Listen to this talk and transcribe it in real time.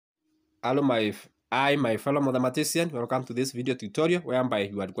Hello my fellow mathematician, welcome to this video tutorial whereby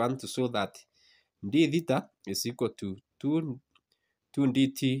you are going to show that d theta is equal to 2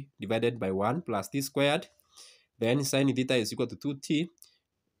 dt divided by 1 plus t squared. Then sin theta is equal to 2t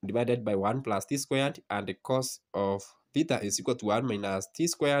divided by 1 plus t squared, and the cos of theta is equal to 1 minus t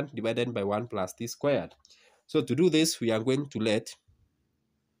squared divided by 1 plus t squared. So to do this, we are going to let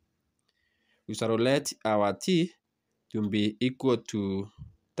our t to be equal to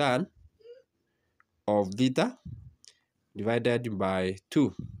tan of theta divided by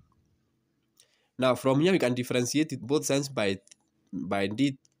 2. Now from here we can differentiate it both sides by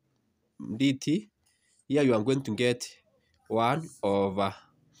dt. Here you are going to get 1 over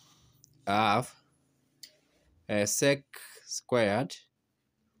half sec squared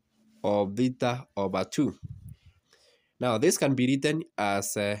of theta over 2. Now this can be written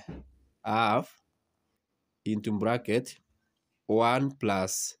as half into bracket 1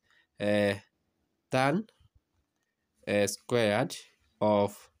 plus tan squared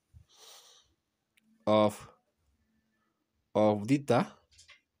of theta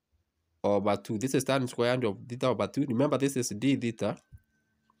over 2. This is tan squared of theta over 2. Remember, this is d theta.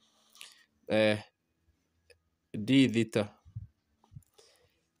 D theta.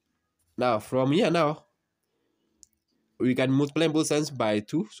 Now from here, now we can multiply both sides by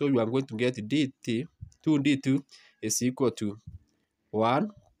 2. So you are going to get dt 2d2 is equal to 1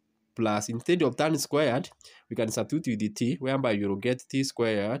 plus, instead of tan squared, we can substitute with dt, whereby you will get t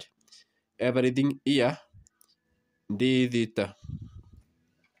squared, everything here, d theta.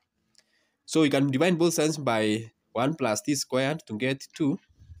 So you can divide both sides by 1 plus t squared to get 2.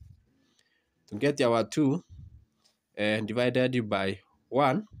 To get our 2 divided by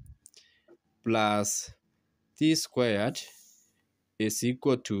 1 plus t squared is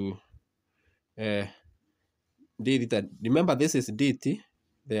equal to d theta. Remember, this is dt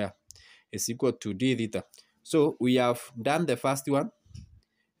there is equal to d theta. So we have done the first one.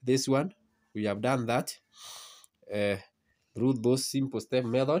 This one, we have done that through those simple step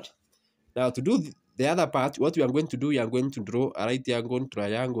method. Now to do the other part, what we are going to do, we are going to draw a right angle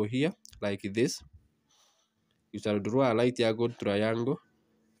triangle here like this. You shall draw a right angle triangle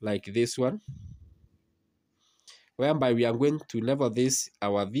like this one, whereby we are going to level this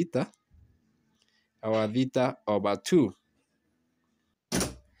our theta over 2.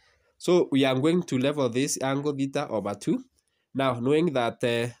 So we are going to level this angle theta over 2. Now knowing that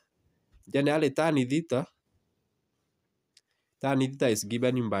generally tan theta is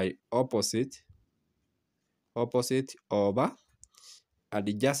given by opposite over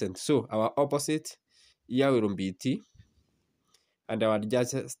adjacent. So our opposite here will be t, and our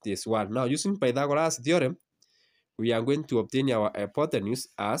adjacent is 1. Now using Pythagoras theorem, we are going to obtain our hypotenuse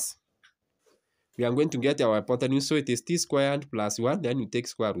as, we are going to get our hypotenuse, so it is t squared plus 1, then you take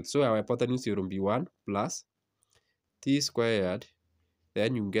square root. So our hypotenuse will be 1 plus t squared,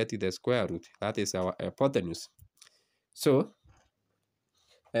 then you get the square root. That is our hypotenuse. So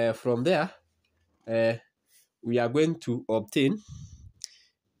from there, we are going to obtain,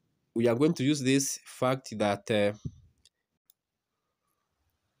 we are going to use this fact that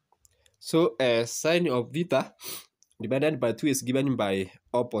sine of theta divided by 2 is given by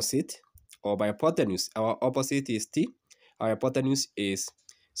opposite or by hypotenuse. Our opposite is t. Our hypotenuse is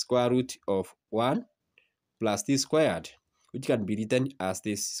square root of 1 plus t squared, which can be written as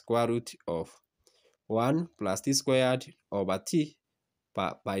this square root of 1 plus t squared over t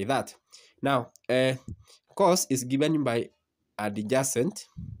by that. Now, cos is given by adjacent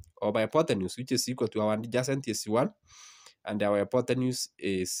or by hypotenuse, which is equal to, our adjacent is 1, and our hypotenuse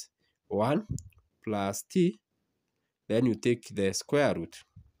is 1 plus t, then you take the square root.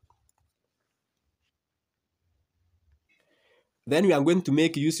 Then we are going to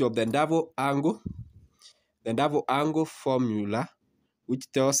make use of the double angle formula,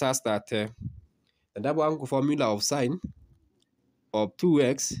 which tells us that the double angle formula of sine of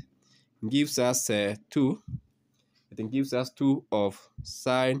 2x gives us 2. It gives us 2 of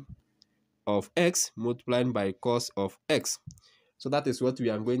sine of x multiplied by cos of x. So that is what we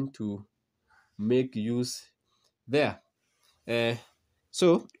are going to make use there.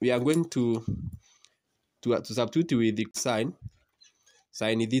 So we are going to substitute with the sine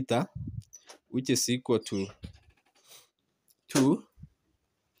theta, which is equal to 2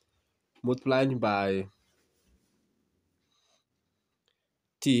 multiplied by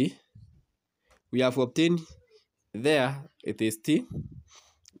t. We have obtained there, it is t.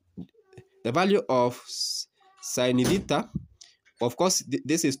 The value of sine theta, of course,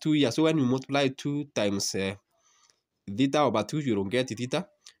 this is 2 here. So when you multiply 2 times theta over 2, you don't get theta.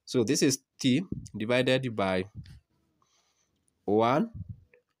 So this is t divided by 1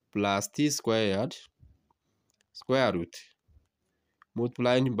 plus t squared square root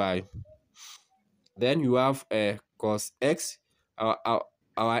multiplied by, then you have cos x.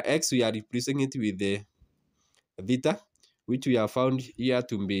 Our x, we are replacing it with the theta, which we have found here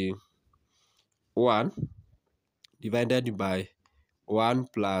to be 1 divided by 1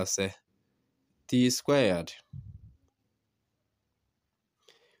 plus t squared,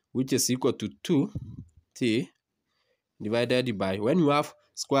 which is equal to 2t divided by, when you have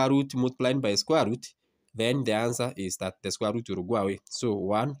square root multiplied by square root, then the answer is that the square root will go away. So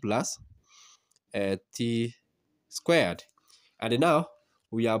 1 plus t squared. And now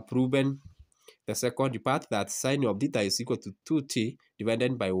we have proven the second part, that sine of theta is equal to 2t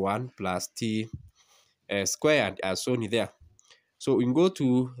divided by 1 plus t squared, as shown there. So we can go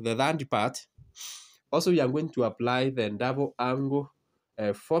to the third part. Also, we are going to apply the double angle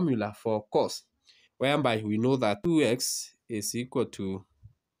formula for cos, whereby we know that 2x is equal to,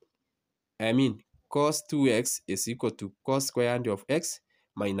 cos 2x is equal to cos squared of x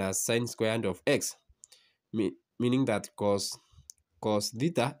minus sine squared of x, meaning that cos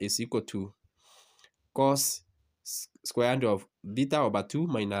theta is equal to cos squared of theta over 2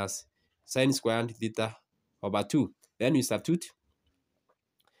 minus sine squared theta over 2. Then we substitute.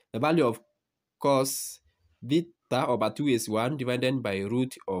 The value of cos theta over 2 is 1 divided by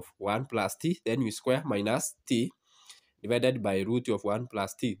root of 1 plus t. Then we square minus t divided by root of 1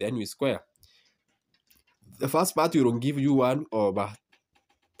 plus t. Then we square. The first part will give you 1 over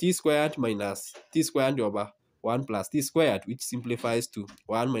t squared minus t squared over 1 plus t squared, which simplifies to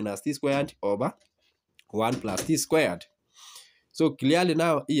 1 minus t squared over 1 plus t squared. So clearly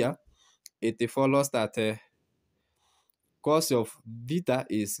now here, it follows that cos of theta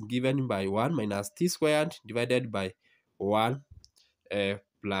is given by 1 minus t squared divided by 1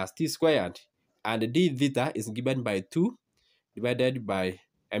 plus t squared. And d theta is given by 2 divided by,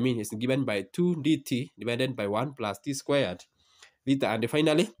 it's given by 2 dt divided by 1 plus t squared theta. And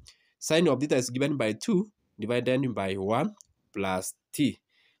finally, sine of theta is given by 2 divided by 1 plus t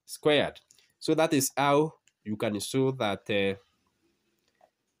squared. So that is how you can show that,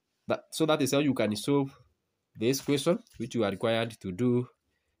 that is how you can solve this question, which you are required to do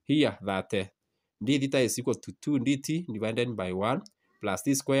here, that d theta is equal to 2 dt divided by 1 plus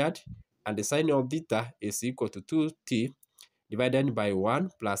t squared, and the sine of theta is equal to 2t divided by 1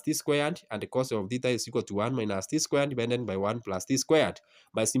 plus t squared, and the cos of theta is equal to 1 minus t squared divided by 1 plus t squared,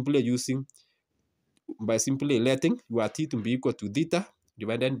 by simply letting your t to be equal to theta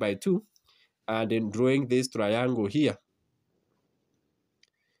divided by 2, and then drawing this triangle here.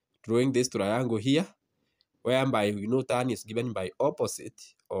 Whereby we know tan is given by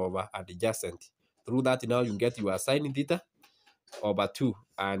opposite over adjacent. Through that, now you get your sine theta over 2,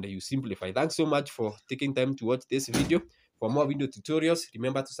 and you simplify. Thanks so much for taking time to watch this video. For more video tutorials,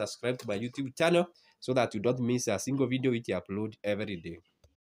 remember to subscribe to my YouTube channel so that you don't miss a single video which I upload every day.